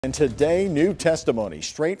And today, new testimony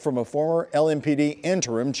straight from a former LMPD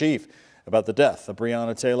interim chief about the death of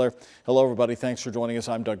Breonna Taylor. Hello, everybody. Thanks for joining us.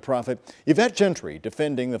 I'm Doug Proffitt. Yvette Gentry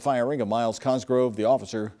defending the firing of Myles Cosgrove, the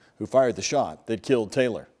officer who fired the shot that killed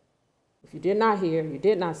Taylor. If you did not hear, you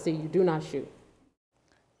did not see, you do not shoot.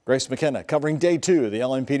 Grace McKenna covering day 2 of the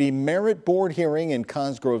LMPD Merit Board hearing in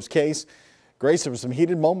Cosgrove's case. Grace, there were some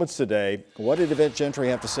heated moments today. What did Yvette Gentry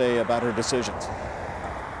have to say about her decisions?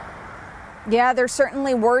 Yeah, there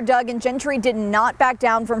certainly were, Doug, and Gentry did not back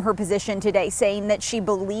down from her position today, saying that she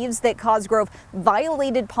believes that Cosgrove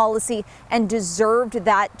violated policy and deserved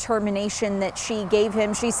that termination that she gave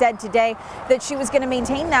him. She said today that she was going to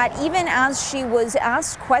maintain that even as she was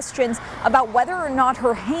asked questions about whether or not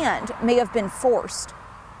her hand may have been forced.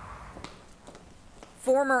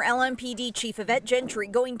 Former LMPD Chief Yvette Gentry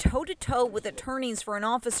going toe-to-toe with attorneys for an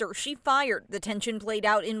officer she fired. The tension played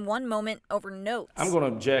out in one moment over notes. I'm going to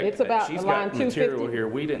object. It's about she's line got material 250. here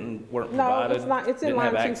we weren't No, provided, it's not. It's in didn't line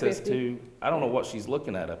have access 250. to. I don't know what she's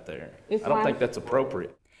looking at up there. It's I don't line- think that's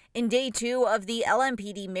appropriate. In day 2 of the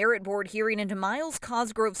LMPD Merit Board hearing into Myles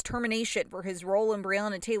Cosgrove's termination for his role in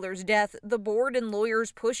Breonna Taylor's death, the board and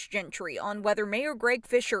lawyers pushed Gentry on whether Mayor Greg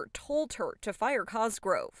Fisher told her to fire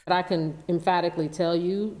Cosgrove. But I can emphatically tell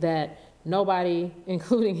you that nobody,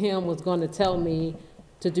 including him, was going to tell me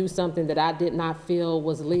to do something that I did not feel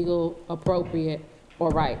was legal, appropriate, or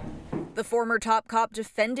right. The former top cop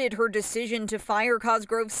defended her decision to fire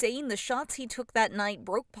Cosgrove, saying the shots he took that night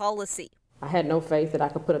broke policy. I had no faith that I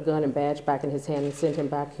could put a gun and badge back in his hand and send him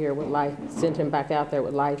back here with life, send him back out there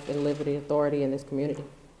with life and liberty, authority in this community.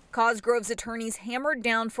 Cosgrove's attorneys hammered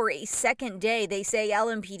down for a second day. They say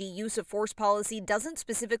LMPD use of force policy doesn't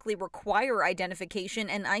specifically require identification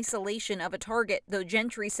and isolation of a target, though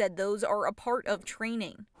Gentry said those are a part of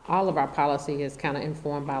training. All of our policy is kind of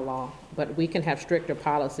informed by law, but we can have stricter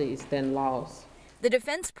policies than laws. The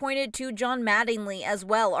defense pointed to John Mattingly as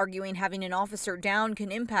well, arguing having an officer down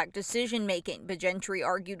can impact decision-making. But Gentry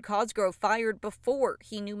argued Cosgrove fired before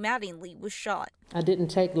he knew Mattingly was shot. I didn't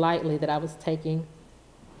take lightly that I was taking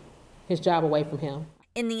his job away from him.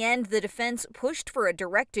 In the end, the defense pushed for a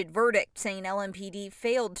directed verdict, saying LMPD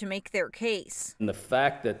failed to make their case. And the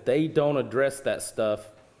fact that they don't address that stuff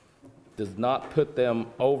does not put them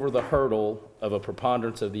over the hurdle of a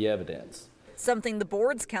preponderance of the evidence. Something the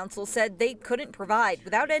board's counsel said they couldn't provide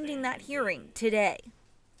without ending that hearing today.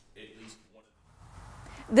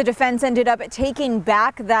 The defense ended up taking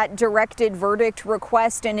back that directed verdict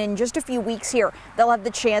request, and in just a few weeks here, they'll have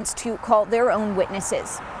the chance to call their own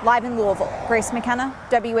witnesses. Live in Louisville, Grace McKenna,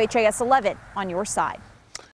 WHAS 11 on your side.